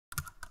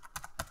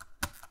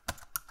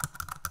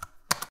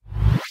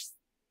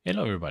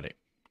Hello everybody.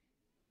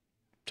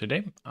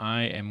 Today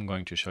I am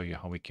going to show you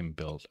how we can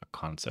build a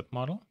concept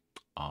model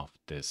of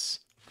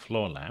this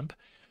floor lamp.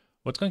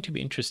 What's going to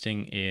be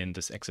interesting in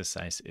this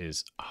exercise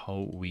is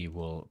how we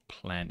will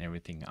plan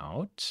everything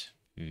out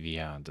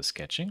via the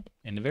sketching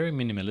in a very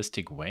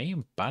minimalistic way,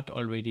 but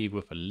already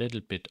with a little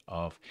bit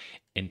of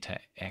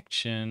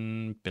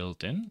interaction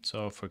built in.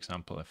 So for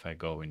example, if I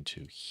go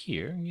into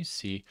here, you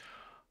see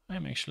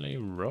I'm actually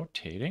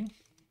rotating,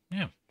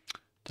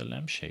 the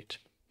lampshade.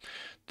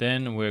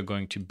 Then we're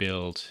going to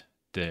build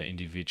the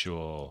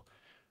individual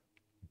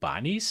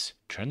bodies,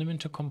 turn them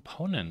into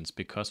components,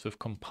 because with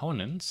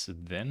components,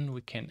 then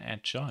we can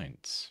add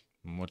joints.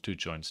 What do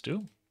joints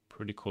do?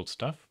 Pretty cool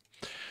stuff.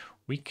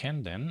 We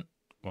can then,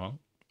 well,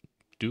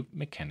 do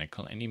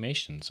mechanical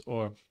animations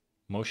or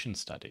motion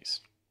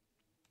studies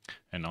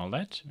and all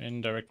that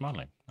in direct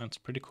modeling. That's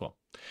pretty cool.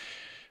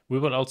 We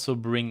will also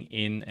bring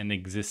in an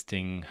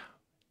existing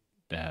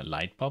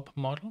light bulb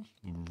model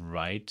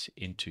right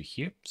into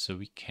here, so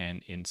we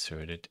can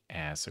insert it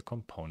as a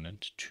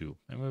component too.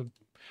 And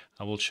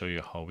I will show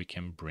you how we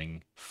can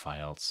bring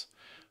files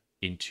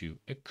into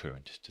a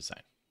current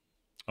design.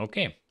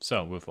 Okay,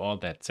 so with all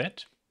that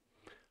said,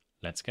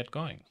 let's get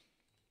going.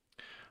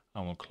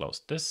 I will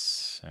close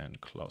this and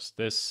close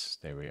this.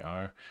 There we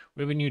are.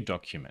 We have a new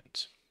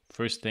document.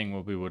 First thing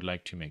what we would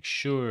like to make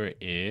sure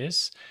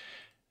is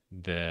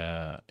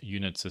the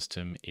unit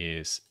system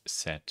is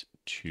set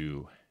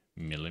to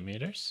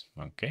millimeters.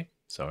 Okay,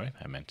 sorry,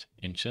 I meant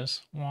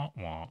inches. Wah,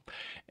 wah.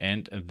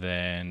 And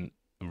then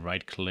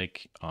right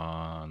click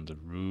on the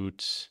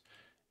root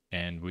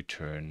and we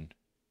turn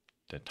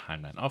the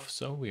timeline off,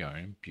 so we are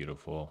in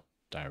beautiful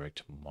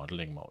direct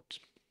modeling mode.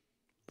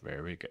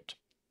 Very good.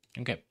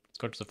 Okay, let's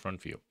go to the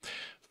front view.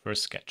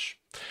 First sketch.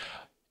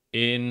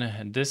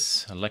 In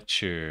this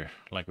lecture,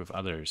 like with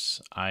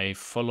others, I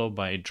follow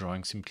by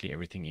drawing simply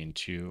everything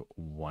into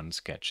one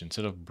sketch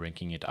instead of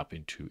breaking it up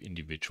into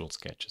individual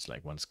sketches,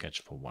 like one sketch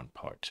for one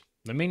part.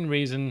 The main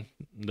reason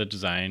the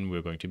design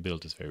we're going to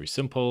build is very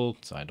simple,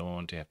 so I don't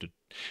want to have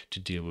to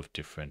deal with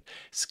different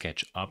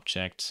sketch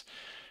objects.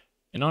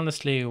 And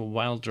honestly,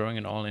 while drawing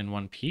it all in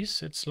one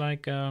piece, it's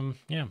like, a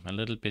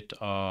little bit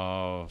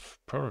of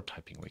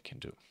prototyping we can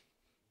do.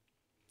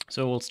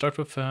 So we'll start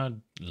with a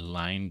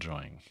line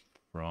drawing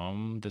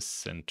from the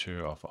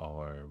center of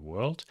our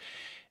world,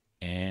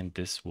 and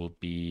this will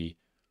be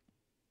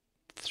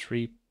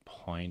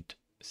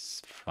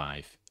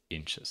 3.5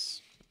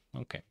 inches.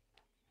 Okay,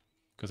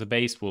 because the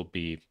base will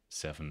be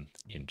 7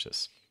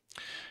 inches.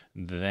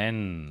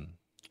 Then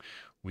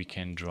we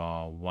can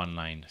draw one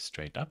line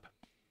straight up,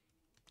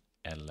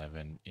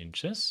 11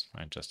 inches.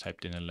 I just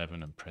typed in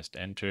 11 and pressed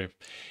enter.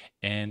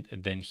 And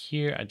then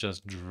here I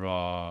just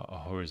draw a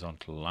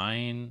horizontal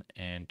line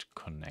and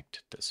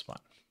connect this one.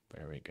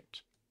 Very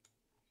good.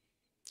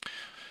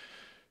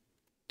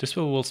 This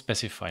we will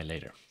specify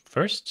later.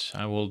 First,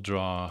 I will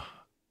draw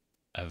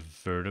a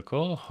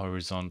vertical,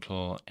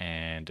 horizontal,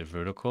 and a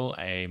vertical.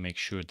 I make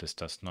sure this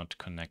does not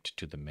connect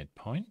to the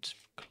midpoint.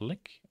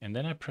 Click, and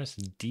then I press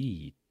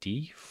D.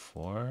 D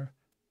for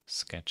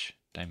sketch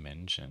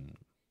dimension.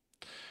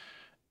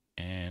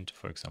 And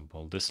for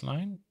example, this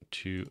line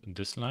to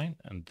this line,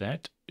 and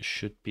that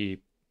should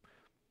be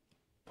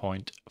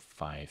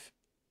 0.5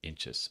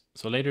 inches.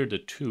 So later the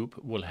tube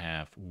will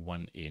have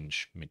 1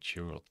 inch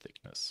material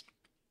thickness.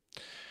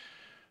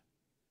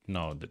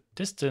 Now the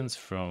distance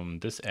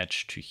from this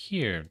edge to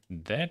here,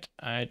 that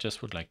I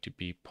just would like to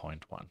be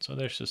 0.1. So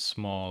there's a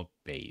small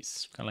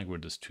base, kind of like where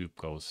this tube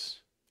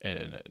goes,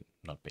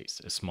 not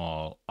base, a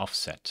small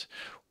offset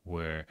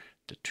where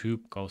the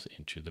tube goes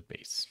into the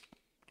base.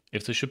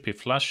 If this should be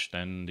flush,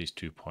 then these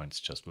 2 points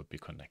just would be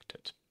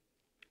connected.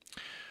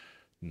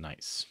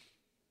 Nice.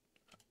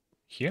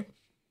 Here,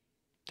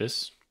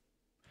 this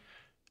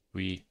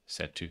we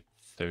set to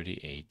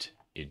 38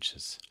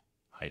 inches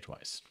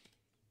height-wise.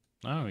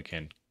 Now we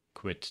can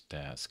quit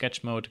the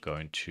sketch mode, go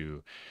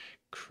into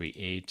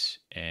create,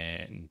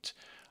 and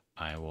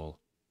I will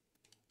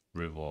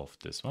revolve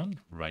this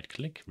one. Right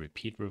click,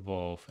 repeat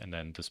revolve, and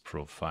then this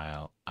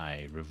profile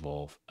I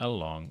revolve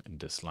along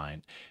this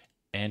line.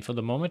 And for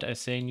the moment I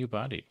say new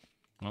body.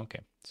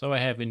 Okay, so I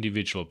have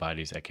individual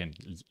bodies I can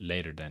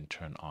later then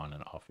turn on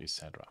and off,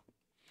 etc.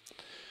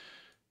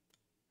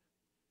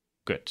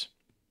 Good.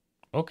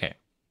 Okay,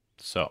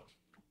 so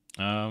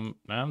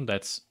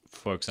that's,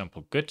 for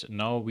example, good.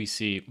 Now we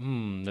see,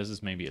 this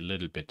is maybe a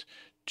little bit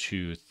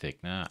too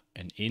thick. Now,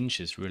 an inch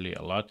is really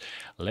a lot.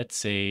 Let's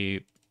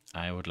say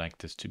I would like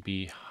this to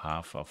be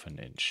half of an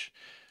inch.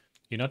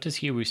 You notice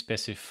here we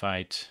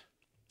specified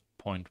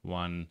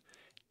 0.1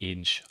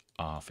 inch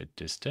of a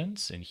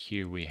distance, and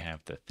here we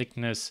have the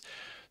thickness.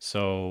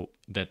 So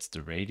that's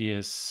the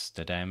radius.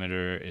 The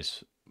diameter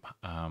is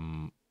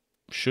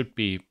should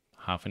be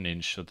half an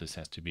inch, so this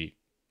has to be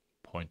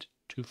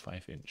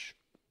 0.25 inch.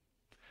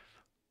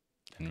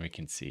 And we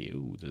can see,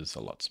 ooh, this is a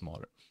lot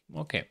smaller.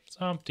 Okay,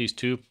 so these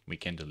two we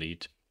can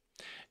delete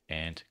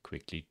and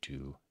quickly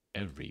do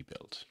a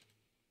rebuild.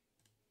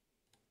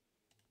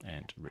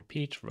 And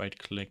repeat, right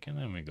click, and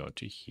then we go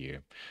to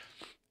here.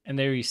 And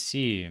there you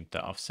see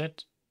the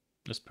offset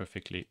is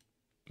perfectly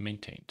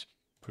maintained.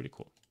 Pretty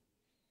cool.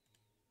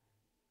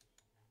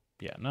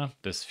 Yeah, no,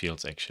 this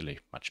feels actually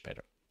much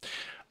better.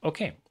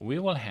 Okay, we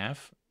will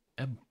have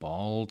a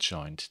ball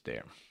joint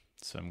there.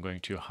 So I'm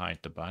going to hide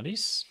the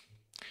bodies,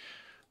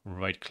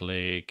 right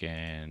click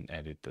and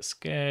edit the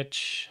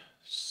sketch,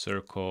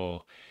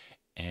 circle,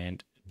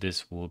 and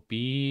this will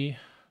be,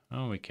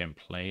 oh, we can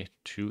play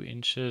 2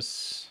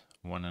 inches,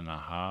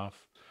 1.5,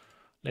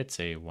 let's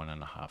say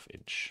 1.5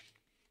 inch.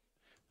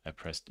 I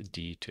pressed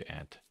D to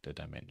add the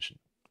dimension.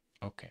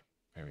 Okay,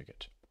 very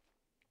good.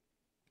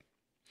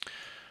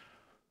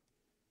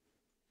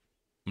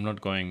 I'm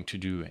not going to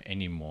do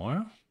any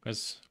more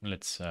because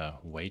let's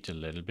wait a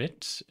little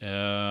bit.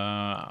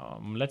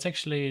 Let's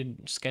actually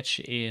sketch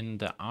in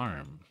the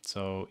arm.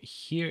 So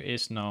here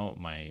is now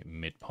my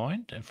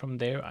midpoint, and from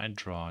there I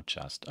draw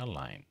just a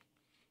line.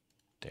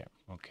 There,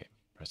 okay,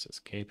 press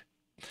escape.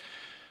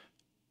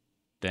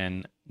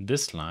 Then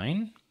this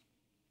line,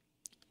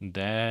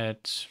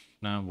 that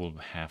now will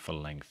have a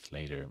length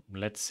later.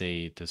 Let's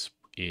say this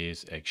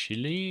is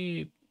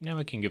actually, now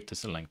we can give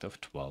this a length of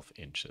 12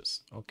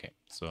 inches. Okay,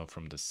 so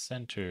from the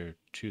center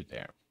to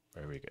there.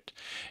 Very good.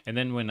 And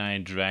then when I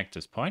drag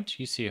this point,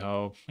 you see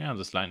how, yeah,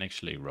 this line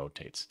actually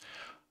rotates.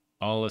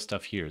 All the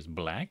stuff here is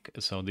black,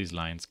 so these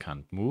lines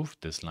can't move.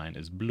 This line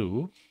is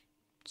blue,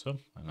 so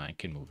and I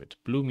can move it.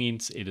 Blue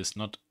means it is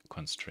not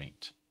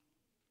constrained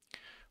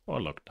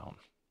or locked down.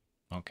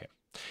 Okay.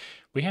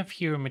 We have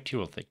here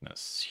material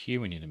thickness.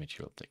 Here we need a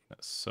material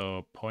thickness.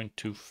 So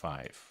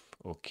 0.25.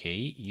 Okay,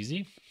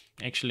 easy.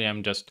 Actually,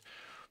 I'm just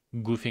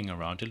goofing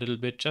around a little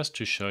bit just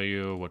to show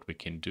you what we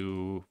can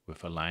do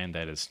with a line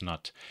that is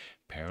not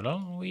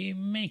parallel. We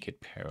make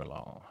it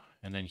parallel.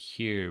 And then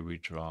here we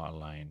draw a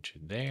line to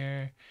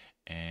there,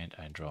 and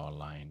I draw a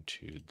line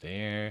to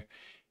there.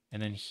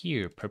 And then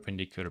here,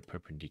 perpendicular,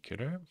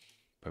 perpendicular,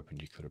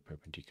 perpendicular,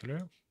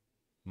 perpendicular.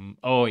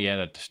 Oh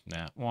yeah,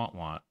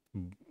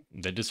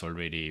 that is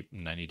already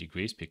 90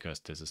 degrees because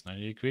this is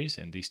 90 degrees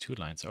and these two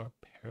lines are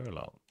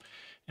parallel.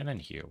 And then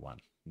here one,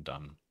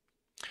 done.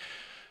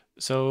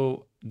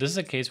 So this is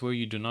a case where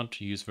you do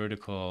not use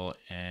vertical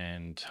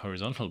and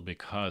horizontal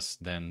because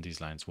then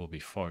these lines will be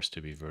forced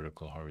to be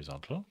vertical,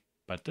 horizontal.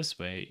 But this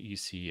way you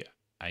see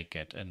I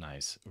get a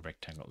nice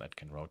rectangle that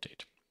can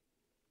rotate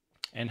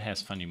and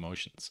has funny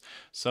motions.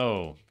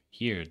 So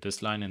here,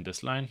 this line and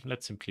this line,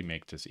 let's simply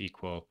make this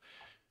equal.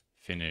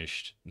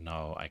 Finished.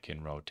 Now I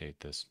can rotate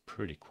this.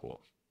 Pretty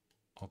cool.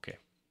 Okay.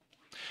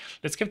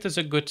 Let's give this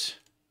a good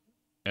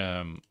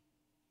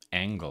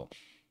angle.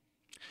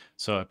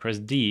 So I press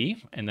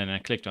D and then I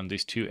clicked on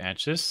these two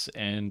edges,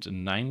 and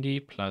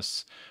 90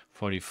 plus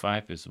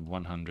 45 is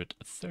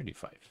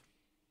 135.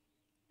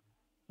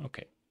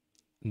 Okay.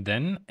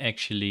 Then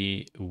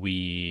actually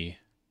we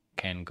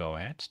can go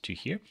ahead to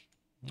here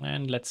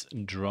and let's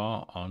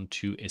draw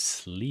onto a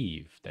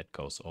sleeve that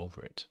goes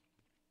over it.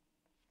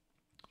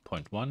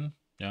 0.1,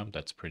 yeah,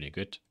 that's pretty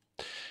good.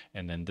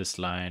 And then this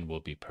line will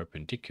be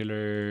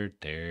perpendicular,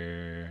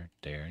 there,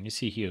 there. And you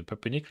see here,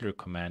 perpendicular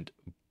command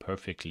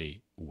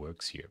perfectly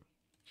works here.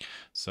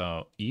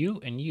 So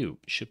U and U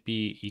should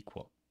be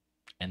equal.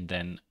 And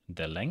then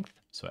the length,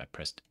 so I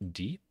pressed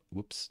D,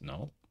 whoops,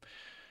 no,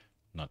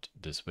 not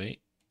this way.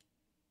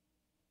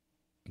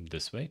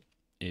 This way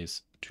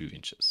is 2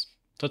 inches.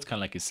 So it's kind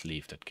of like a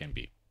sleeve that can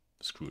be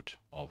screwed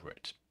over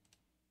it.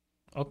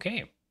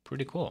 Okay,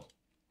 pretty cool.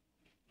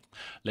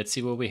 Let's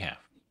see what we have.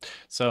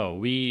 So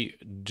we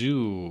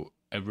do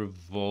a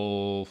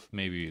revolve,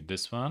 maybe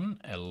this one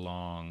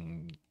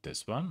along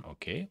this one.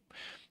 Okay.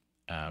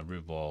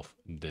 Revolve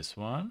this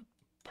one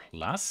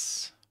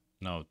plus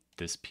now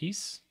this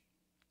piece,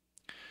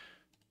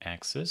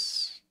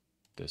 axis,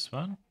 this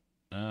one,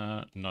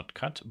 not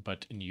cut,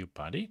 but new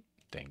body.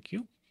 Thank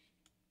you.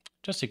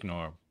 Just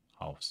ignore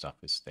how stuff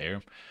is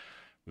there.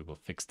 We will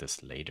fix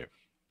this later.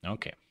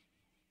 Okay.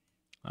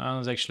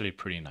 That's actually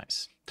pretty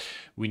nice.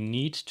 We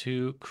need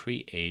to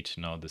create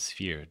now the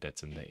sphere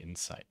that's in the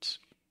inside.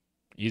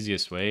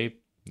 Easiest way,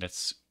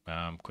 let's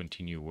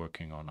continue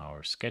working on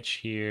our sketch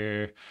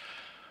here.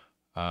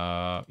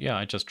 Yeah,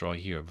 I just draw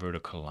here a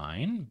vertical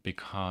line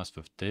because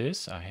with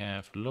this I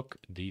have, look,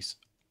 these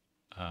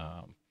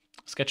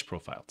sketch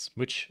profiles,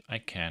 which I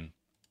can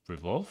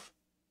revolve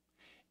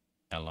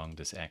along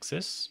this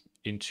axis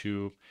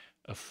into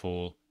a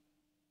full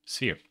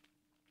sphere.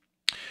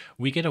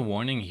 We get a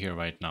warning here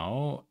right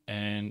now,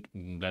 and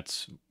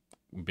that's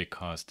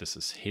because this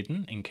is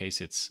hidden. In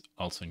case it's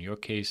also in your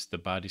case, the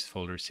bodies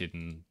folder is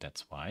hidden,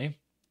 that's why.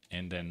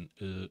 And then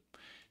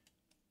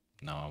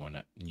now I want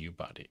a new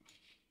body.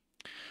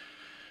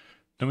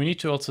 Now we need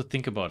to also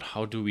think about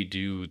how do we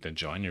do the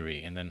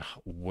joinery, and then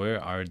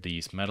where are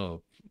these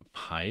metal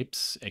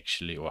pipes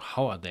actually, or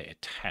how are they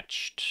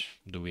attached?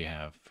 Do we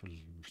have,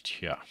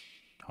 yeah,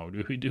 how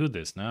do we do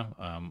this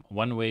now?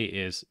 One way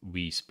is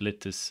we split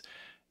this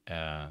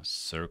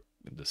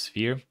the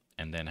sphere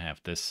and then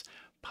have this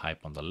pipe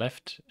on the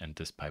left and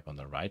this pipe on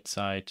the right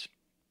side.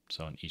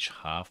 So on each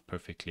half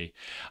perfectly.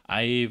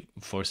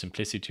 For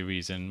simplicity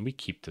reason, we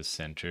keep this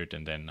centered,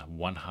 and then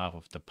one half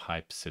of the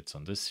pipe sits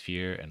on this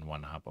sphere and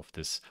one half of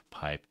this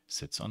pipe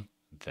sits on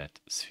that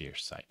sphere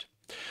side.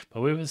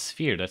 But with a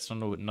sphere, that's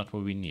not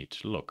what we need.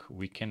 Look,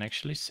 we can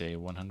actually say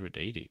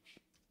 180.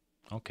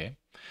 Okay.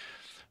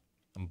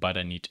 But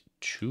I need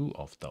 2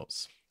 of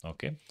those.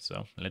 Okay,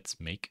 so let's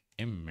make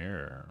a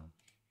mirror.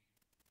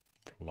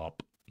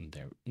 Plop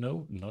there.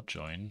 No, not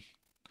join.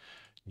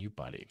 New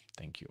body.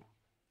 Thank you.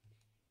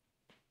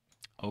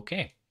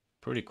 Okay,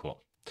 pretty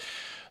cool.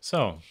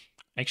 So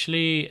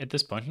actually at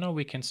this point now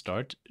we can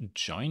start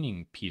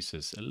joining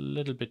pieces a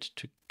little bit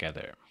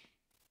together.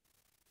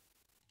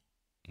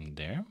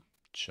 There,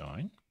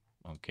 join.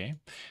 Okay,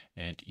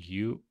 and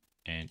you.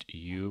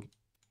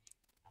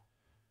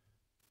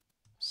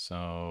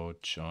 So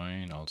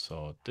join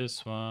also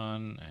this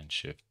one and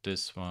shift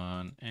this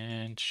one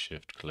and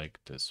shift click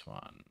this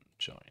one,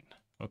 join.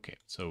 Okay,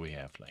 so we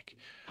have like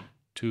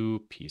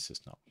 2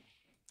 pieces now.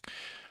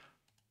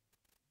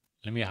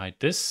 Let me hide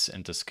this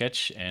and the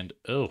sketch, and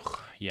oh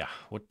yeah,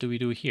 what do we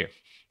do here?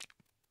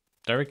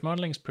 Direct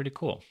modeling is pretty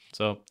cool.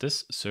 So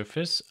this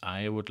surface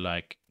I would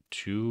like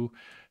to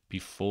be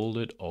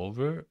folded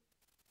over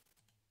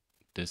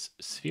this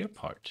sphere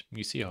part.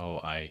 You see how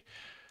I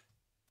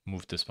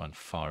move this one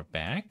far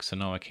back. So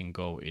now I can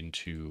go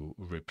into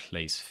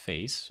replace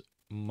face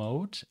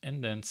mode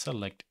and then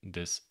select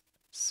this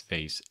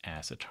face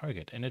as a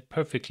target, and it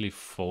perfectly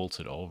folds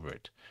it over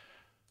it.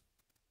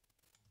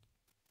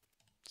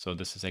 So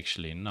this is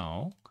actually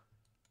now,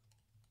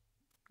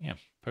 yeah,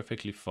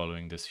 perfectly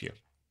following this here.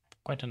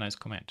 Quite a nice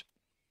command.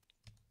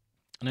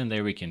 And then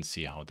there we can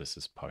see how this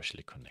is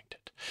partially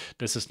connected.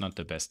 This is not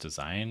the best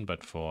design,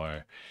 but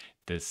for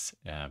this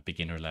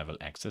beginner level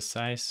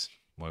exercise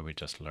where we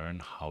just learn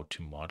how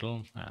to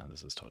model,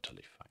 this is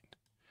totally fine.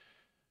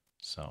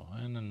 So,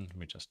 and then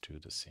we just do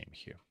the same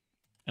here.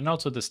 And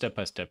also the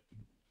step-by-step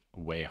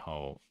way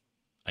how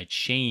I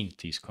change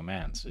these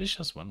commands is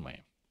just one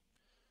way.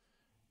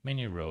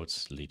 Many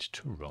roads lead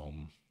to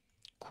Rome.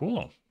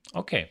 Cool.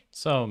 Okay,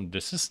 so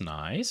this is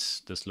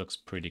nice. This looks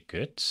pretty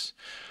good.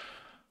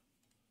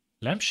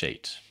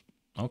 Lampshade.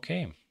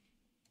 Okay,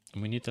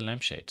 we need the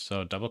lampshade.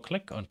 So double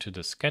click onto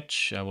the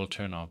sketch. I will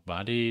turn off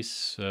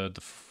bodies,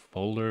 the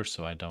folder,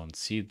 so I don't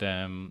see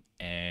them.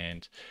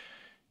 And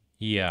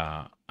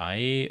yeah,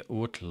 I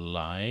would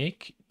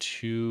like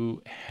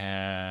to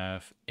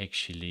have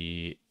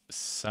actually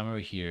somewhere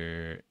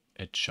here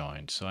a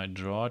joint. So I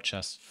draw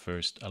just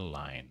first a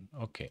line.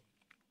 Okay.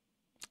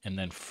 And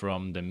then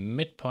from the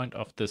midpoint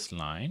of this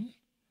line,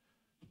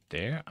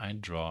 there I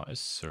draw a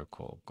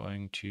circle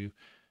going to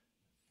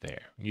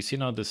there. You see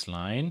now this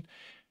line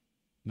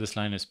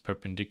is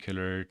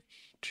perpendicular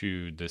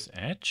to this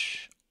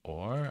edge,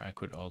 or I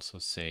could also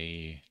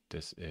say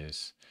this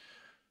is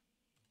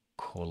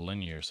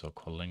collinear, so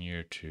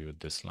collinear to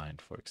this line,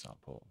 for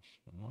example.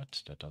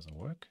 What? That doesn't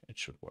work? It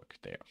should work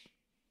there.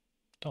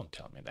 Don't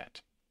tell me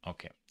that.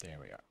 Okay, there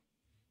we are.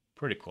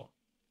 Pretty cool.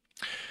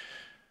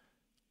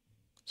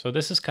 So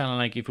this is kind of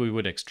like if we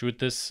would extrude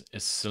this a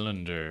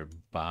cylinder,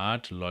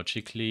 but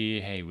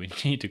logically, hey, we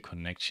need a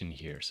connection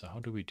here. So how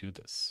do we do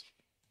this?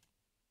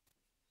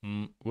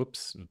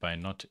 Whoops, by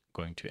not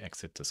going to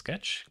exit the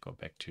sketch, go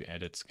back to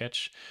edit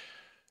sketch.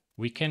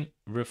 We can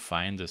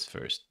refine this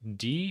first.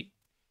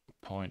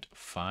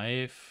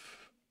 D.5,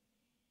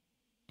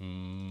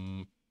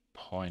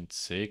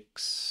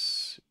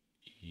 0.6.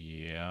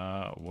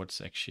 Yeah,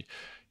 what's actually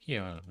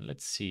here?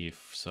 Let's see.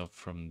 So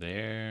from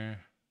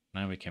there,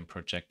 now we can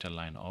project a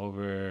line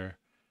over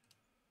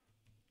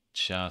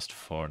just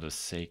for the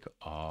sake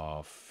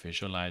of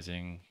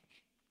visualizing.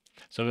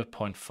 So with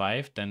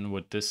 0.5, then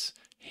would this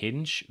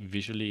hinge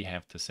visually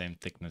have the same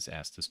thickness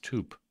as this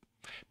tube?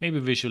 Maybe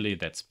visually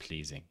that's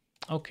pleasing.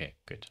 Okay,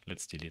 good.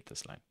 Let's delete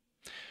this line.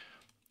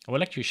 I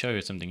will actually show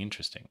you something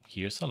interesting.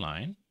 Here's a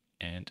line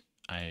and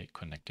I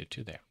connect it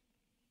to there.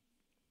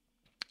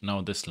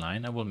 Now this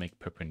line I will make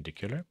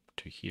perpendicular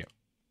to here.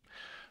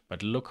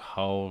 But look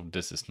how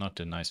this is not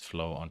a nice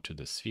flow onto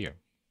the sphere.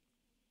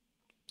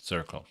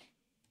 Circle.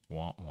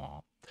 Wah,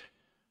 wah.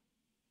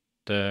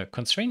 The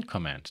constraint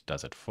command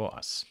does it for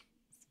us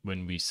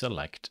when we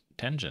select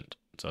tangent.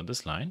 So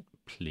this line,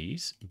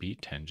 please be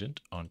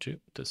tangent onto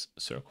this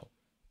circle.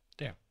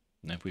 There.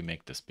 And if we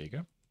make this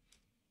bigger,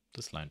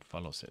 this line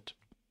follows it.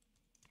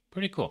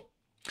 Pretty cool.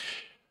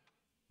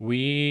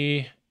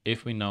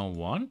 If we now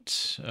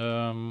want,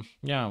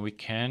 yeah, we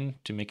can,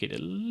 to make it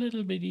a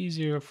little bit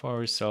easier for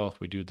ourselves,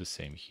 we do the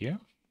same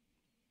here.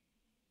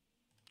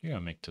 Here I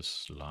make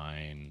this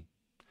line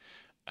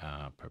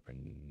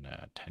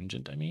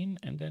tangent,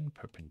 and then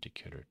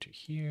perpendicular to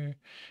here,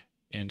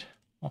 and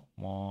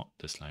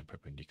this line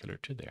perpendicular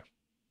to there.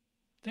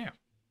 There.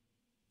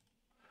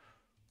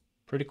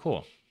 Pretty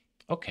cool.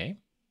 Okay.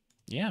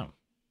 Yeah.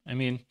 I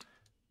mean,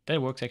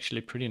 that works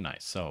actually pretty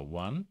nice. So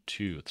 1,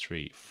 2,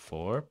 3,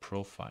 4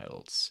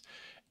 profiles.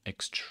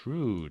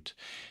 Extrude.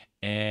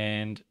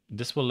 And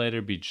this will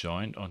later be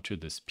joined onto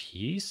this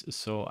piece.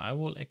 So I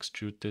will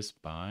extrude this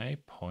by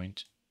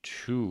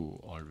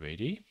 0.2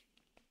 already.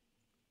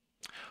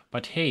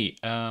 But hey,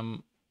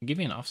 give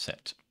me an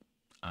offset.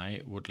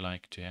 I would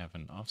like to have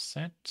an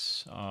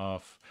offset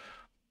of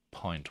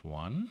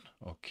 0.1,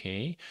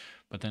 okay,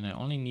 but then I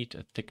only need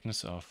a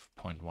thickness of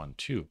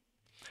 0.12.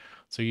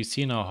 So you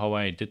see now how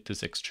I did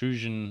this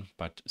extrusion,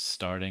 but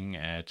starting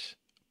at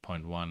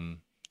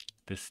 0.1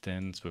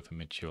 distance with a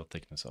material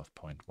thickness of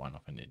 0.1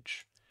 of an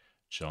inch.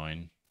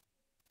 Join,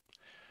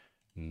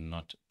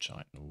 not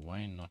join.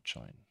 Why not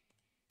join?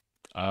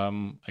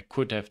 I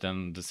could have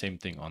done the same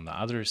thing on the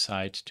other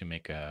side to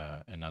make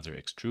another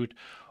extrude,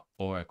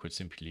 or I could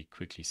simply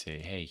quickly say,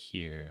 hey,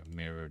 here,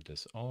 mirror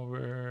this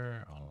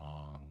over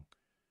along.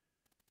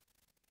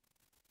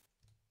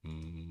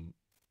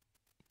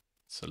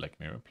 Select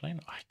mirror plane.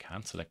 Oh, I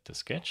can't select the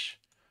sketch.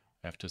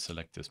 I have to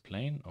select this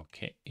plane.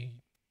 Okay.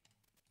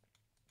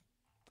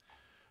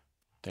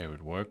 There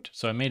it worked.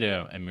 So I made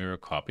a mirror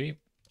copy,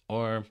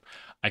 or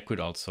I could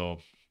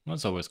also,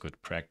 it's always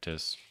good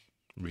practice,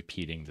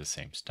 repeating the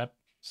same step.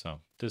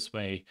 So this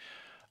way,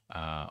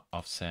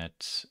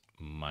 offset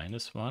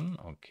 -1,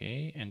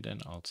 okay, and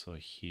then also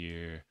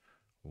here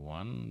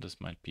 1, this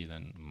might be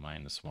then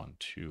 -1,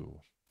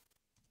 2.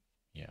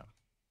 Yeah,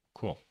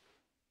 cool.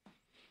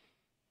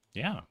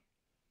 Yeah,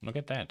 look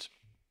at that.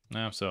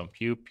 Now, so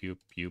you,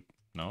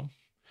 no,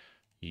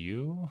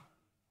 you,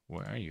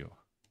 where are you?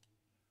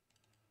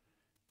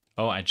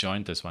 Oh, I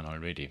joined this one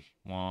already.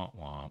 Wah,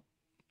 wah.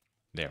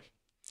 There.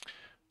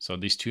 So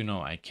these two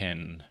now I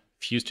can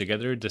fuse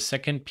together. The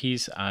second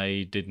piece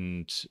I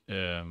didn't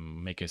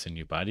make as a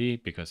new body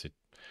because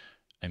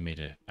I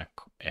made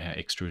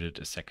extruded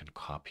a second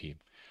copy.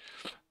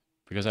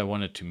 Because I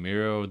wanted to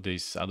mirror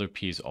this other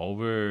piece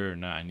over,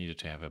 now I needed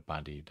to have a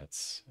body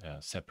that's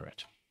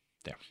separate.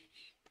 There.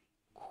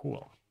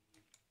 Cool.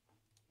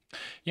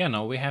 Yeah,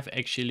 now we have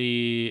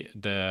actually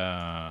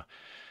the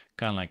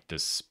kind of like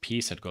this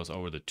piece that goes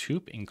over the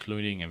tube,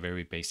 including a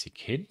very basic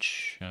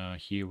hinge.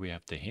 Here we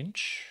have the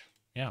hinge.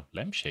 Yeah,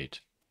 lampshade.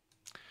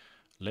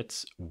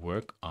 Let's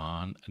work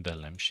on the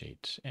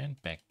lampshade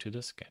and back to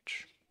the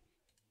sketch.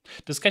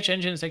 The sketch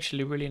engine is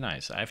actually really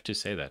nice. I have to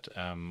say that.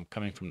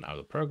 Coming from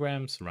other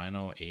programs,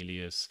 Rhino,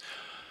 Alias,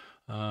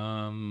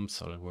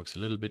 SolidWorks a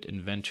little bit,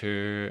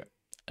 Inventor,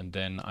 and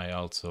then I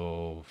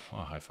also,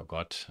 oh, I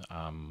forgot,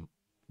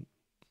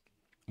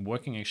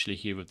 working actually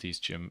here with these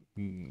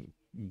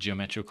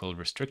geometrical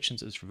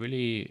restrictions is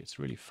it's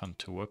really fun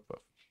to work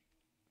with.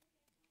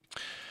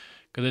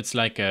 Because it's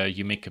like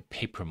you make a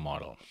paper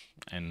model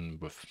and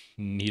with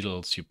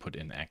needles you put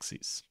in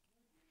axes.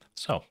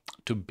 So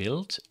to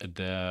build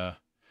the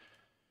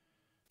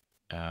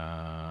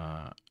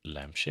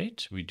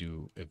lampshade, we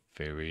do a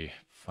very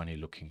funny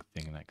looking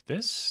thing like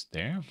this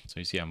there. So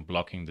you see I'm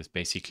blocking this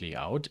basically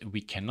out.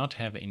 We cannot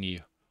have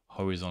any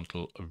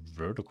horizontal or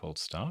vertical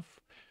stuff.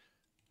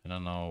 I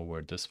don't know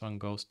where this one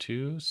goes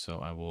to, so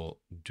I will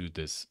do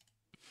this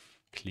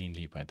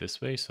cleanly by this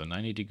way. So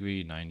 90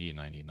 degree, 90,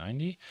 90,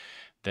 90.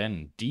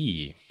 Then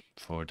D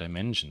for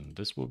dimension,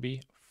 this will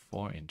be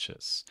 4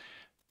 inches.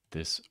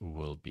 This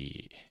will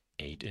be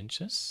 8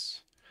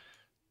 inches.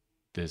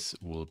 This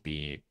will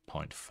be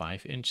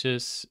 0.5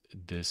 inches.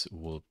 This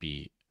will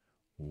be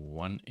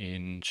 1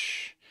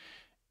 inch.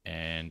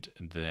 And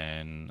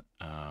then,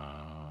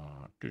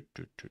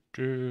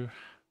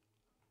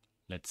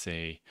 let's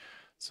say,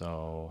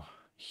 so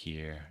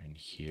here and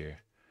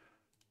here,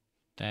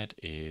 that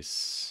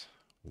is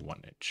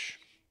 1 inch.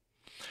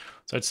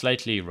 So it's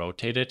slightly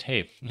rotated.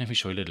 Hey, let me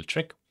show you a little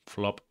trick.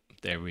 Flop.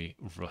 There we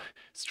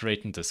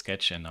straightened the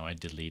sketch, and now I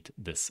delete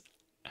this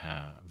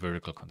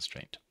vertical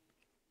constraint.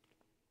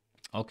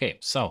 Okay,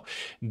 so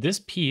this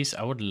piece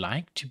I would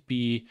like to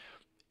be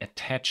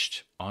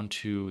attached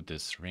onto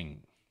this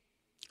ring.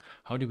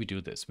 How do we do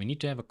this? We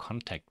need to have a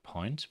contact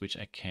point, which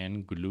I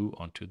can glue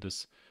onto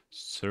this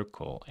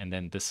circle. And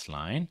then this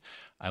line,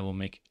 I will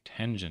make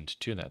tangent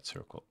to that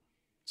circle.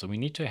 So we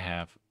need to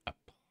have a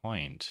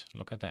point.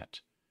 Look at that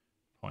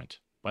point.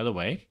 By the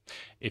way,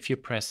 if you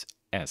press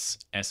S,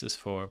 S is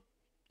for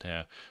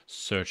the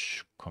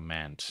search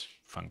command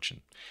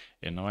function.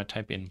 And now I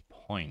type in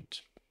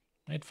point.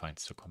 It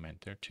finds the command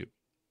there too.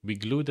 We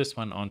glue this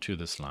one onto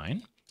this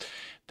line,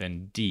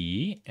 then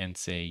D and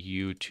say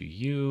U to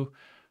U.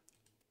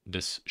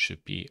 This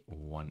should be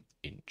 1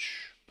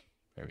 inch.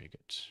 Very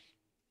good.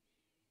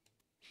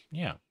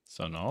 Yeah,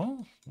 so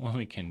now what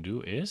we can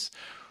do is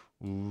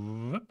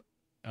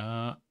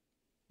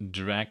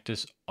drag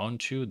this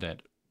onto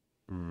that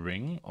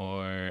ring,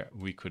 or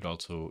we could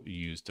also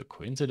use the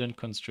coincident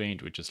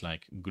constraint, which is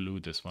like glue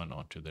this one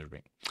onto the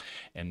ring.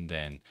 And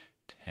then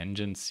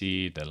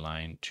tangency the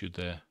line to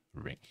the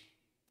ring.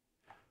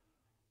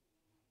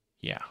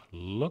 Yeah,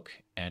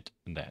 look at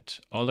that.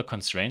 All the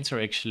constraints are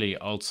actually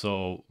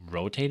also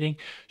rotating.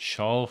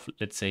 Shall,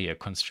 let's say, a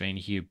constraint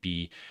here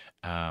be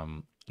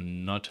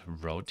not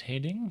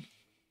rotating,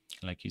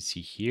 like you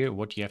see here,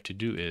 what you have to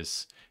do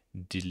is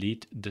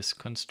delete this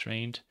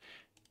constraint,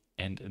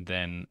 and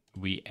then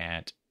we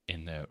add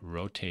in the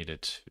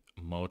rotated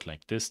mode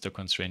like this, the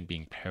constraint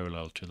being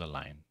parallel to the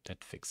line.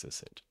 That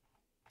fixes it.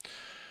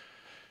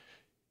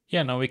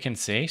 Yeah, now we can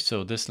say,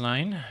 so this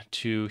line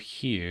to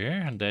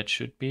here, that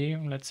should be,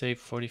 let's say,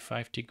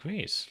 45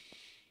 degrees.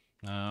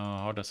 Now,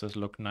 how does this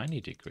look 90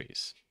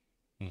 degrees?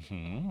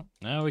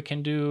 Now we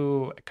can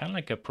do kind of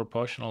like a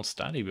proportional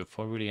study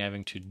before really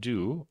having to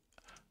do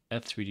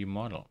a 3D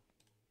model.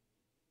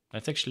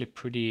 That's actually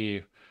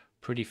pretty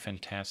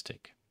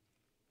fantastic.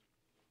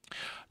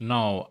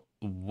 Now,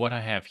 what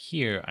I have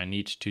here, I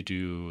need to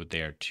do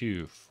there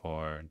too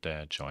for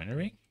the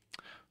joinery.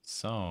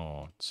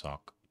 So,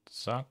 zock,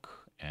 zock,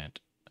 and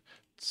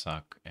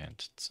zock,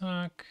 and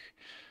zock.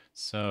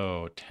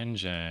 So,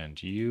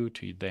 tangent, you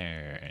to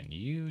there, and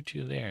you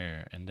to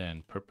there, and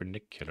then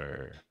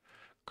perpendicular.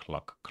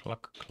 Clock,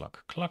 clock,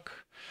 clock, clock.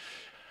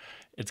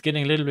 It's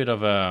getting a little bit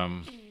of a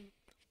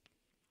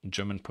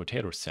German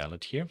potato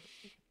salad here.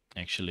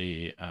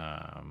 Actually,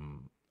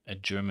 a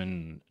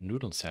German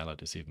noodle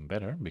salad is even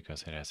better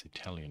because it has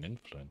Italian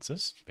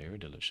influences. Very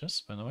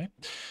delicious, by the way.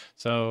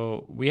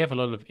 So we have a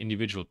lot of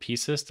individual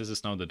pieces. This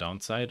is now the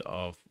downside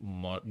of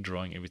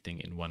drawing everything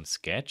in one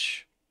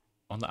sketch.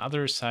 On the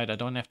other side, I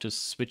don't have to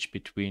switch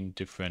between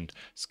different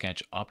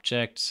sketch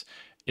objects.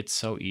 It's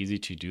so easy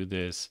to do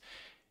this.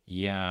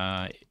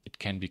 Yeah, it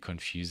can be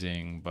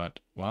confusing,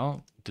 but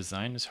well,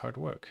 design is hard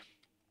work.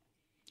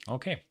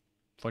 Okay,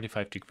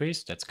 45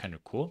 degrees, that's kind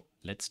of cool.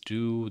 Let's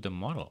do the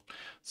model.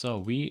 So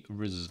we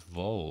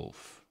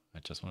revolve. I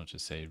just wanted to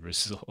say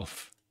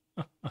resolve.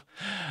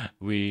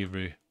 We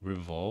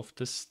revolve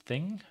this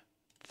thing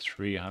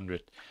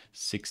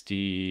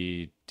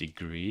 360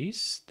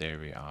 degrees. There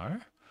we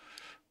are.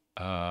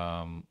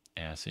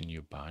 As a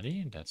new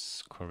body,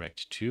 that's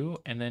correct too.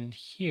 And then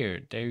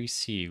here, there you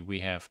see,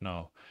 we have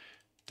now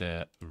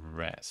the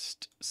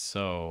rest.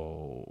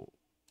 So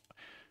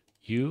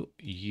you,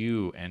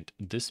 and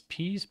this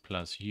piece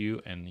plus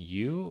you and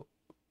you.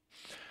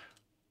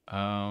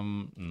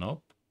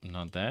 Nope,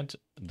 not that.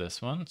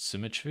 This one,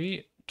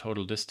 symmetry,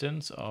 total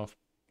distance of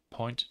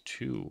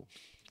 0.2.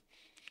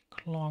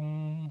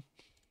 Clong.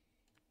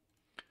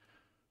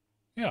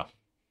 Yeah.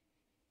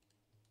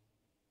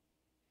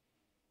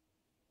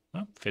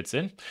 Well, fits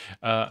in.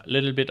 A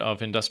little bit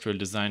of industrial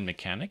design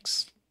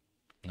mechanics.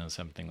 Now,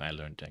 something I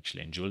learned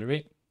actually in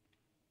jewelry.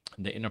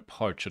 The inner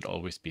part should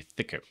always be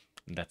thicker.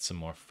 That's a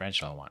more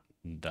fragile one.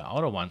 The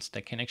outer ones,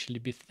 they can actually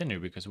be thinner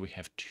because we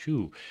have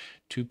two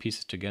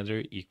pieces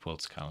together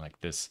equals kind of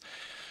like this.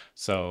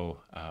 So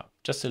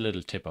just a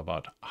little tip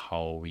about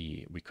how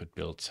we could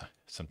build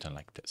something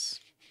like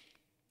this.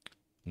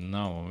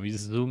 Now we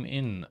zoom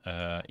in.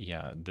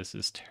 Yeah, this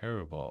is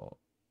terrible.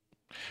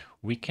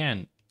 We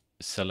can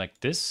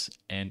select this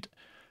and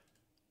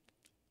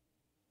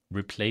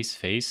replace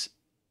face,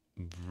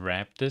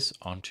 wrap this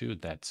onto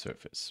that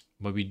surface.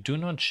 But we do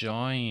not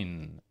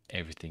join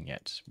everything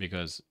yet,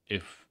 because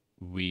if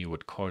we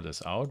would core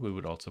this out, we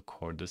would also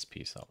core this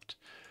piece out.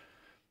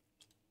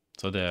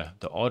 So the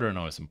order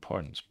now is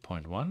important.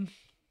 0.1.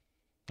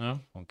 Oh,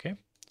 okay.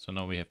 So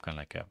now we have kind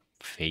of like a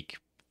fake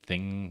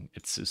thing.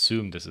 It's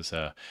assumed this is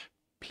a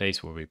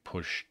place where we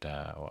push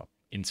the or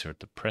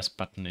insert the press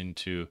button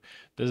into.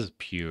 This is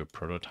pure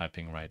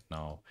prototyping right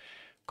now,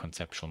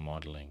 conceptual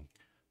modeling.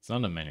 It's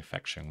not a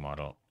manufacturing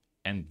model.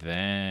 And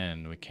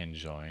then we can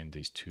join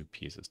these two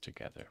pieces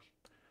together.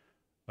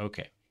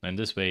 Okay, and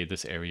this way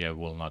this area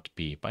will not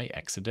be by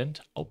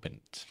accident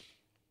opened.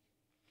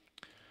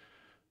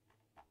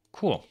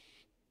 Cool.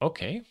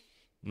 Okay,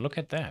 look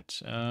at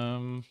that.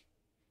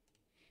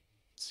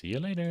 See you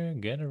later,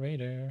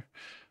 Gatorade.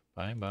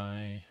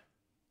 Bye-bye.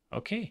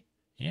 Okay,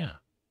 yeah,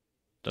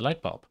 the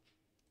light bulb.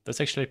 That's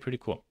actually pretty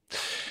cool.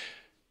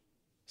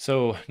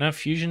 So now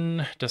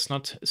Fusion does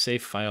not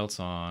save files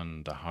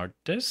on the hard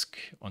disk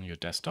on your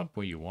desktop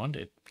where you want.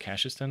 It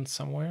caches them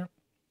somewhere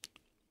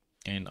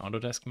in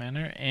Autodesk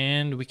manner,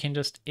 and we can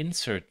just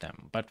insert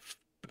them. But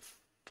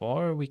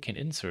before we can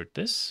insert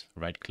this,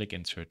 right-click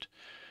Insert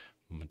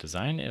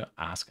Design, it'll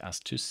ask us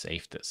to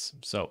save this.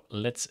 So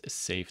let's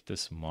save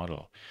this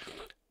model.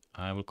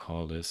 I will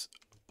call this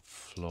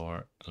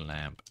floor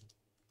lamp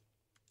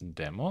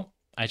demo.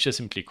 I just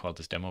simply call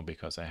this demo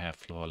because I have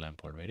floor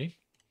lamp already.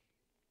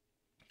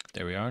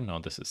 There we are. Now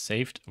this is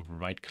saved.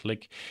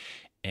 Right-click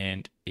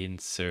and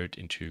insert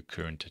into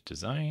current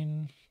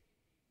design.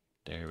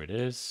 There it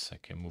is. I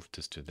can move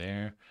this to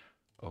there.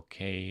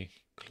 Okay,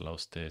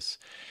 close this.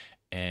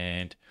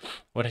 And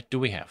what do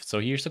we have? So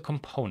here's a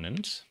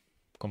component.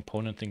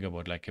 Think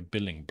about like a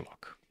building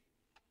block.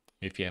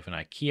 If you have an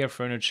IKEA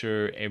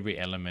furniture, every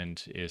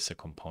element is a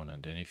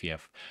component. And if you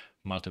have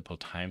multiple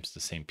times the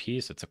same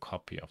piece, it's a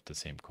copy of the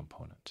same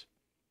component.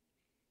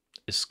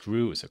 A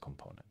screw is a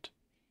component.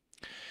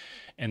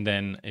 And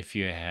then if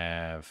you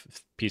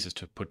have pieces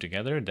to put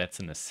together, that's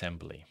an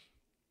assembly.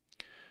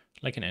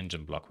 Like an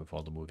engine block with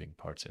all the moving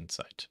parts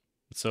inside.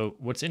 So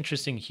what's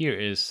interesting here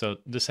is, so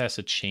this has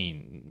a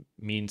chain,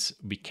 means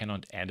we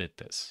cannot edit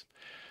this.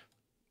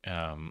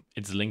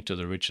 It's linked to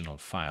the original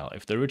file.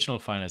 If the original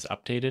file is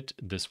updated,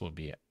 this will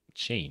be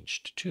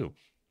changed too.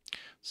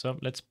 So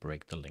let's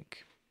break the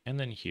link. And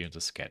then here's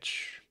the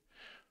sketch.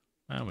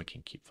 And we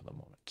can keep for the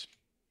moment.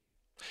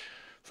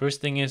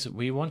 First thing is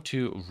we want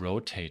to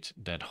rotate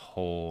that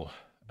whole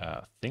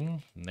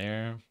thing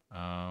there.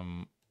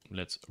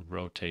 Let's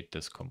rotate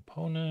this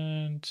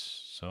component.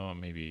 So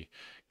maybe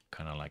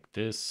kind of like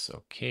this.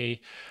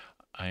 Okay.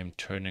 I'm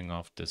turning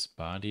off this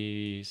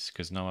bodies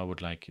because now I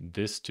would like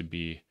this to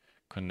be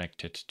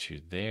connected to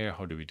there.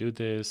 How do we do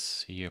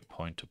this? Here,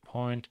 point to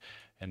point.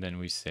 And then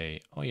we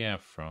say, oh yeah,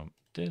 from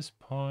this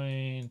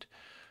point,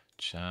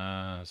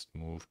 just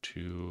move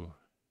to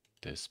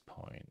this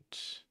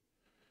point.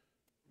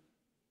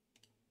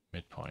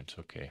 Midpoint,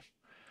 okay.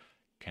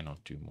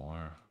 Cannot do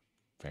more.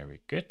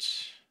 Very good.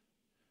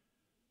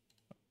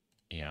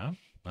 Yeah,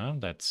 well,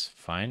 that's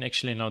fine.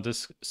 Actually, now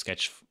this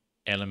sketch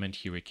element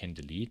here we can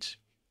delete.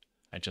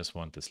 I just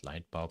want this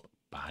light bulb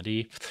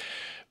body.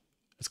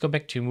 Let's go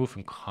back to move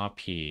and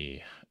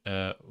copy.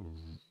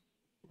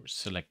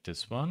 Select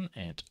this one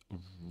and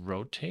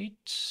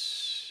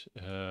rotate.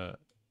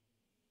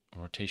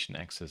 Rotation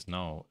axis,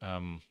 no.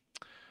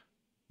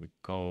 We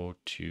go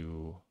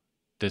to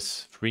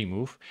this free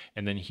move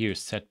and then here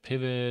set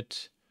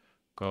pivot,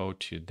 go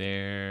to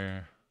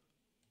there.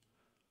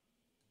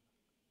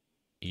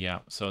 Yeah,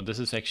 so this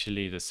is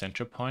actually the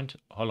center point.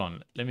 Hold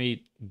on, let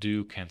me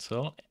do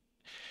cancel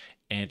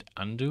and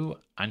undo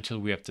until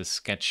we have the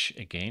sketch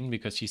again,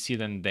 because you see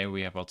then there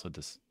we have also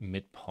this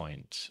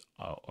midpoint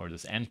or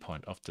this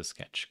endpoint of the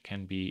sketch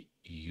can be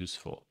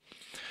useful.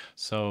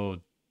 So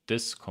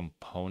this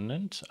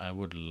component I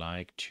would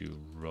like to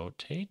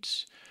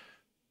rotate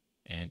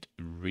and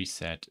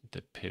reset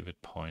the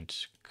pivot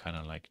point kind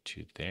of like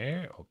to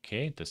there.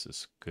 Okay, this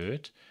is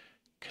good.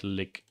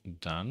 Click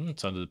done.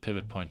 So the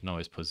pivot point now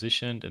is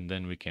positioned, and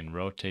then we can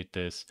rotate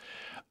this.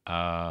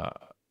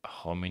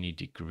 How many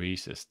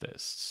degrees is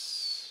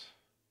this?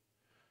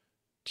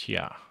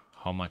 Yeah,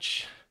 how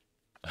much?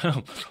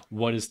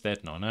 What is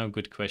that now? Now,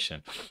 good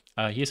question.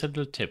 Here's a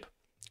little tip.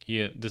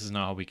 Here, this is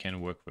now how we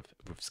can work with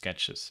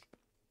sketches.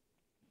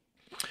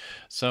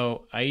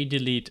 So I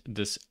delete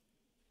this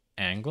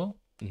angle.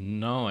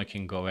 Now I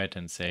can go ahead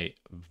and say,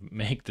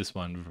 make this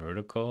one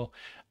vertical.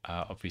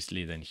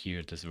 Obviously, then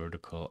here, this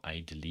vertical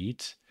I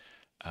delete.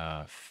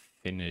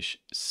 Finish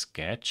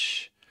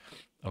sketch.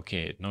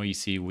 Okay, now you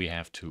see we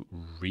have to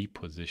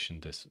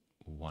reposition this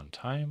one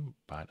time,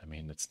 but I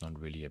mean, it's not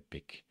really a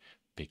big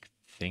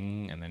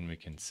thing. And then we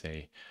can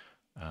say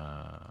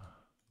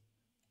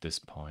this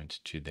point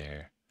to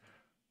there.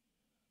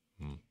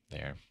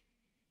 There.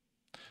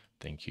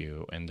 Thank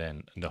you. And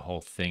then the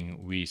whole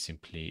thing, we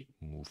simply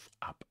move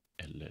up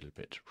a little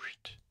bit.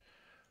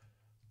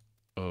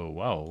 Oh,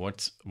 wow.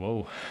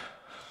 Whoa.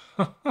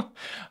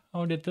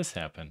 How did this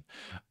happen?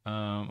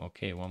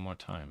 Okay, one more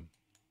time.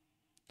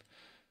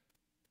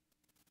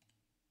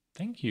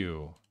 Thank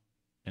you.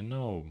 And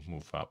now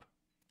move up.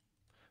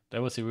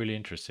 That was really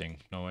interesting.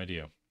 No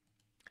idea.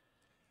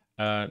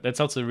 That's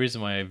also the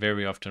reason why I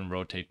very often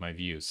rotate my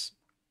views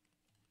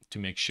to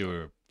make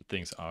sure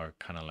things are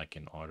kind of like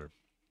in order.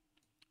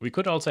 We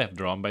could also have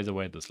drawn, by the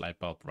way, this light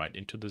bulb right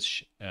into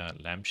this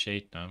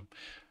lampshade. Now,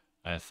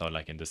 I thought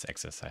like in this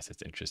exercise,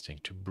 it's interesting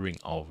to bring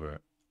over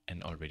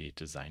an already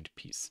designed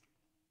piece.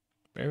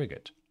 Very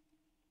good.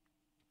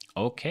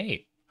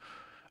 Okay.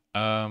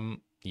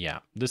 Yeah,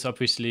 this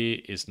obviously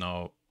is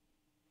now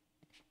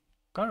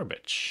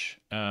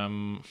garbage.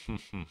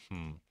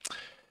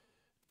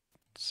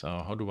 So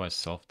how do I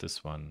solve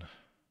this one?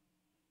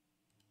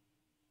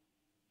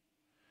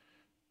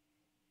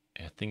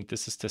 I think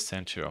this is the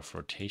center of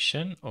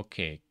rotation.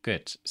 Okay,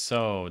 good.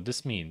 So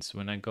this means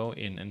when I go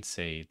in and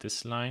say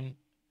this line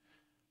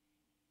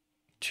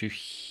to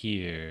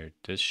here,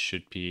 this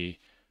should be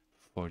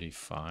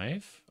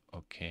 45.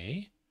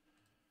 Okay.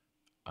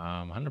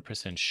 I'm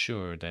 100%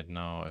 sure that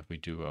now if we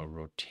do a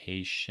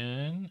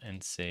rotation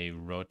and say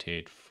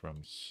rotate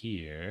from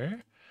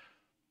here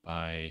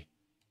by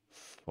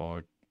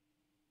 4,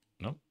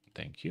 no,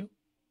 thank you.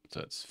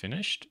 So it's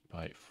finished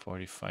by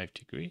 45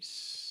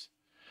 degrees.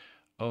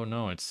 Oh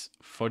no, it's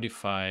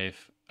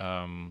 45.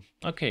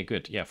 Okay,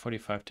 good. Yeah,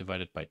 45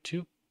 divided by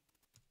 2.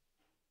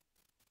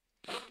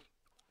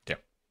 There.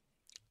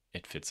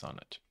 It fits on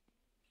it.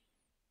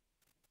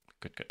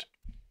 Good.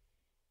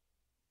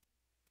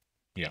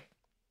 Yeah.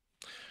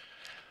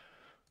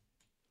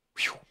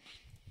 Whew.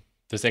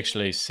 This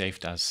actually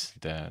saved us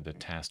the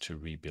task to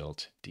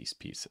rebuild these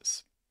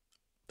pieces.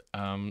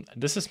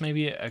 This is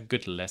maybe a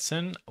good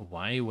lesson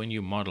why when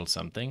you model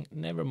something,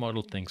 never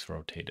model things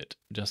rotated.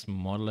 Just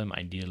model them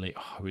ideally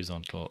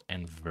horizontal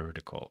and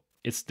vertical.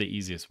 It's the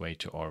easiest way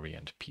to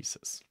orient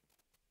pieces.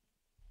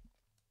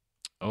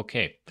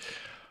 Okay.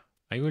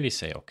 I really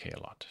say okay a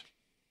lot.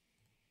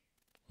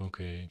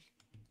 Okay.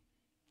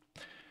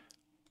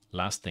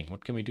 Last thing,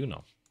 what can we do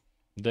now?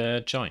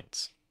 The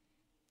joints.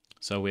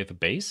 So we have a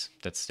base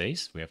that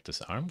stays. We have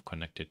this arm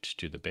connected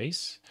to the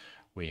base.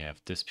 We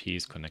have this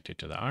piece connected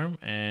to the arm,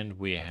 and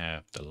we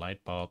have the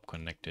light bulb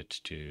connected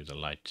to the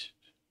light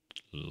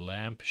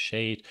lamp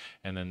shade,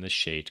 and then the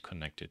shade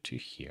connected to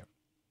here.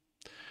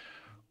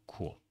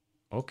 Cool.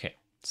 Okay,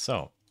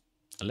 so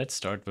let's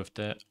start with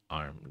the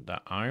arm. The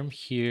arm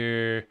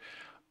here,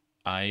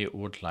 I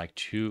would like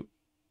to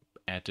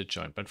add the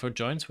joint. But for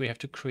joints, we have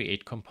to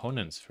create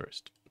components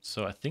first.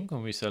 So I think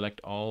when we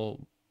select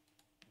all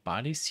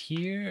bodies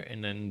here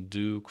and then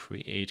do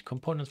create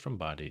components from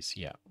bodies,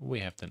 yeah, we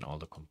have then all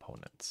the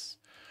components.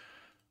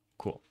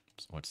 Cool.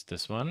 So what's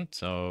this one?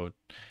 So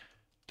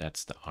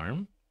that's the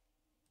arm.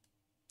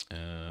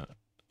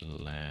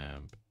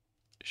 Lamp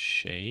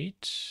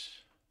shade.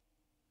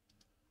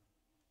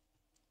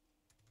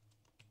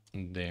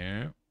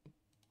 There.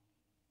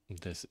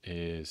 This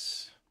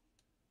is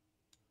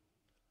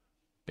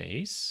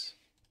base.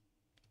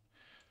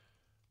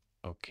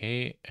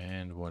 Okay,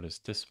 and what is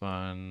this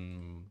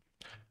one?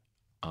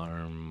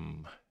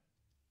 Arm,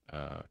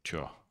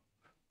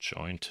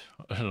 joint.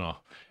 I don't know.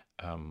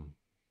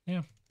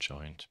 Yeah,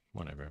 joint,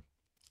 whatever.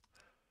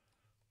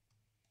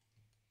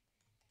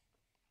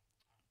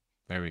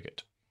 Very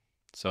good.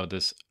 So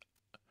this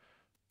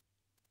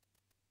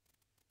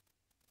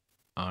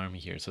arm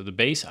here. So the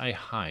base I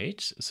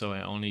hide, so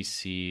I only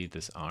see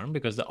this arm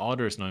because the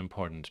order is not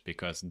important,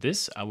 because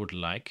this I would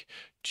like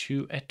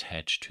to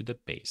attach to the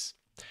base.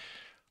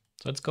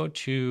 So let's go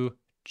to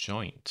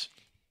joint.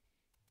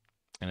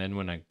 And then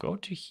when I go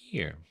to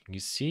here, you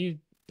see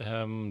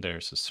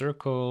there's a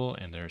circle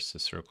and there's a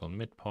circle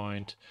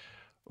midpoint.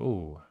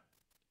 Oh,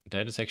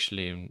 that is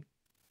actually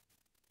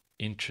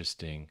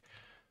interesting.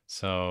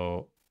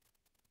 So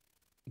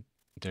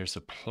there's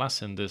a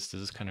plus in this.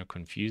 This is kind of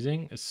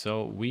confusing.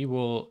 So we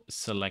will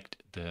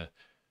select the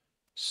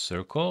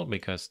circle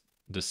because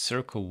the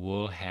circle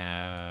will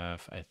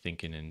have, I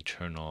think, an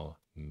internal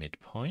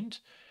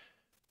midpoint,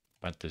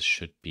 but this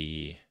should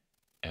be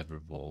a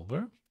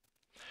revolver.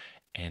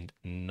 And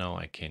now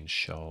I can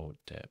show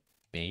the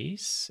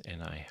base,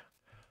 and I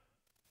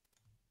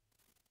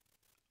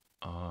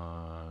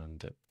on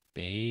the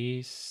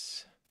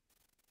base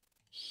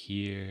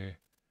here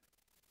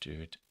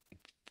do it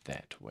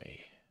that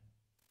way.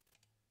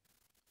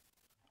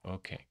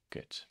 Okay,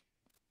 good.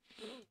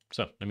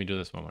 So let me do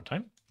this one more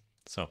time.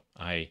 So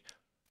I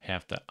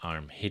have the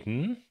arm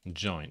hidden,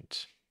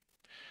 joint.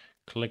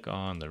 Click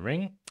on the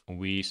ring.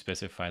 We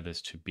specify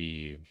this to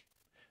be,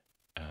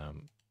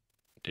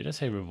 did I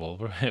say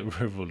revolver?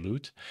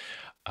 Revolute.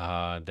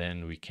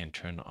 Then we can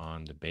turn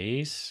on the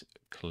base,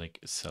 click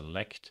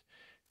select,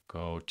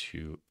 go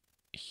to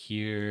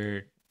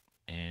here,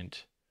 and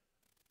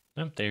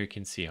there you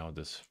can see how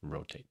this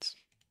rotates.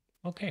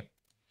 Okay,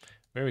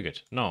 very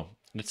good. Now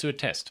let's do a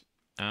test.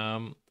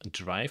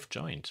 Drive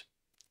joint.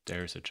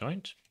 There's a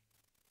joint.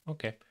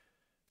 Okay.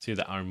 See,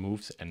 the arm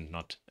moves and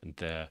not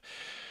the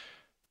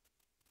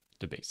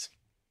base.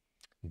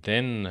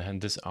 Then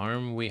this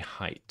arm we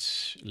hide.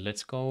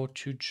 Let's go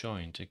to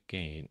joint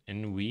again.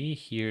 And we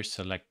here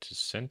select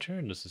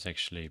center. This is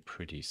actually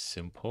pretty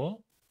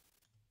simple.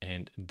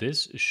 And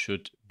this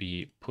should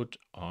be put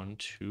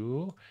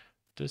onto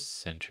the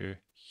center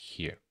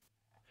here.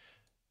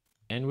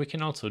 And we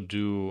can also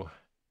do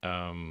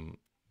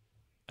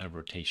a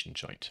rotation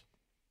joint.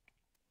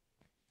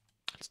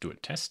 Let's do a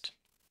test.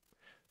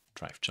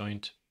 Drive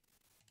joint.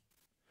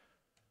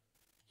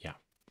 Yeah,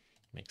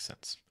 makes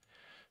sense.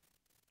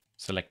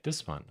 Select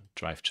this one,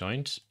 drive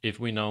joint. If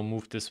we now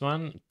move this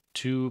one,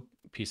 two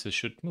pieces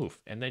should move,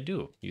 and they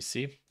do. You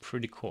see,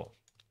 pretty cool.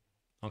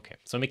 Okay,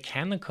 so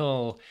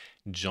mechanical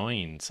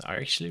joints are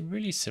actually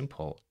really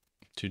simple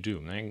to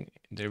do.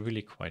 They're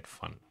really quite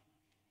fun.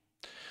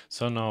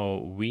 So now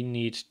we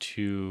need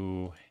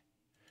to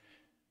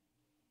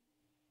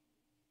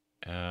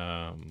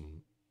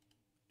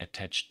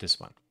attach this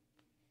one.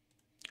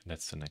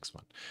 That's the next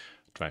one.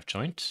 Drive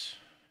joint.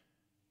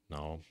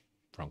 No,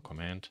 wrong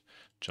command.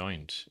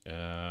 Joint.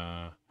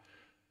 Yeah,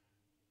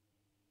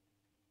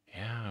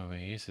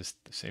 is this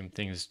the same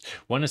thing?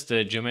 One is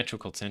the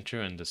geometrical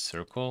center and the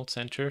circle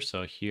center.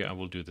 So here I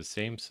will do the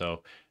same.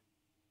 So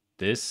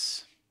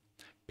this,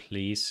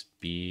 please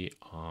be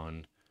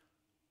on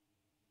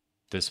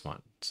this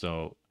one.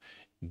 So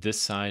this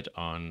side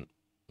on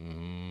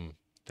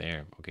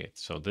there. Okay,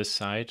 so this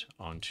side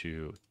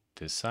onto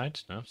this side.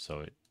 No?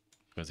 So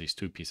because these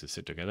two pieces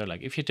sit together.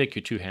 Like if you take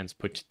your two hands,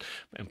 put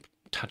and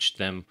touch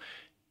them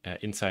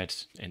inside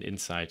and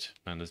inside,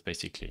 and that's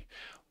basically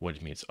what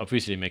it means.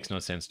 Obviously, it makes no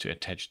sense to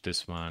attach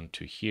this one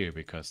to here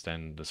because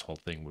then this whole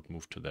thing would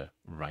move to the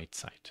right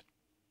side.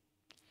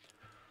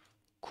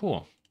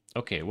 Cool.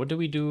 Okay, what do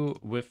we do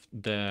with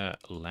the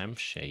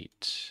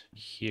lampshade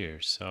here?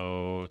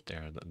 So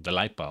there, the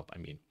light bulb, I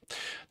mean.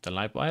 The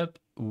light bulb,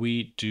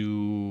 we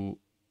do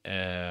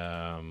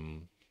a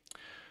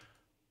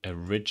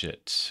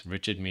rigid.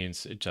 Rigid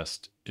means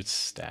it's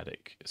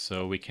static.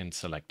 So we can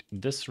select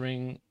this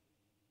ring.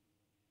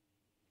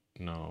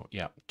 No,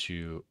 yeah,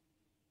 to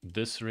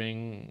this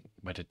ring,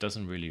 but it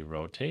doesn't really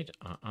rotate.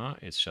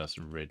 It's just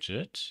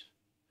rigid.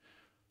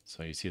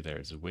 So you see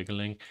there's a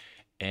wiggling,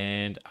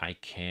 and I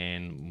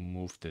can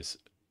move this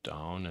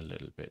down a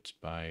little bit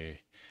by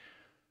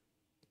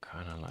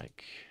kind of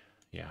like,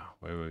 yeah,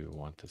 where we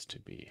want this to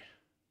be.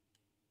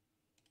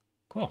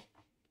 Cool.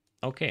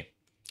 Okay,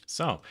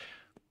 so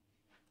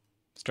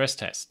stress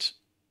test.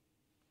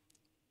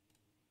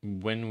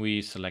 when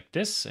we select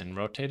this and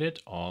rotate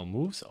it, all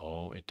moves.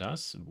 Oh, it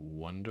does.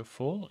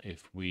 Wonderful.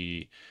 If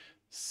we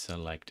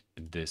select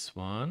this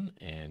one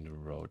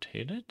and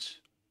rotate it,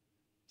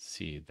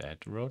 see that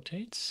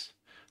rotates.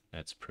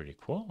 That's pretty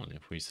cool. And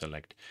if we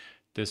select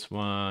this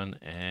one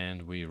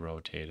and we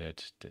rotate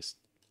it, this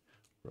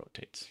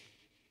rotates.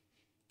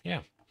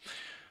 Yeah.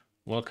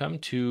 Welcome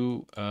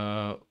to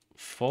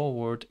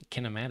forward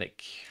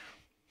kinematic.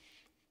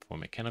 For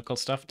mechanical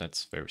stuff,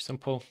 that's very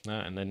simple.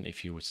 And then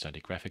if you would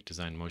study graphic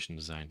design, motion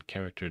design,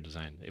 character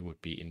design, it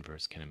would be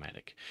inverse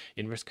kinematic.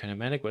 Inverse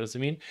kinematic, what does it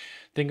mean?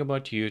 Think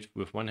about you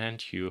with one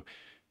hand, you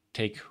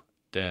take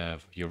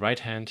your right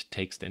hand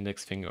takes the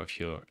index finger of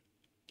your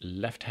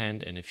left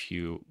hand, and if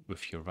you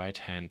with your right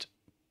hand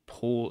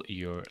pull,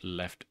 your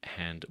left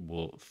hand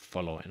will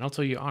follow, and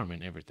also your arm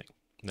and everything.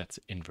 That's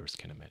inverse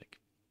kinematic.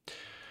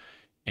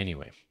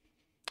 Anyway,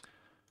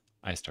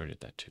 I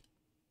started that too.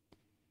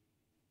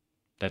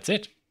 That's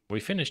it. We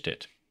finished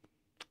it.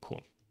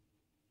 Cool.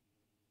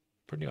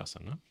 Pretty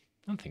awesome, no?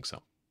 I don't think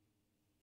so.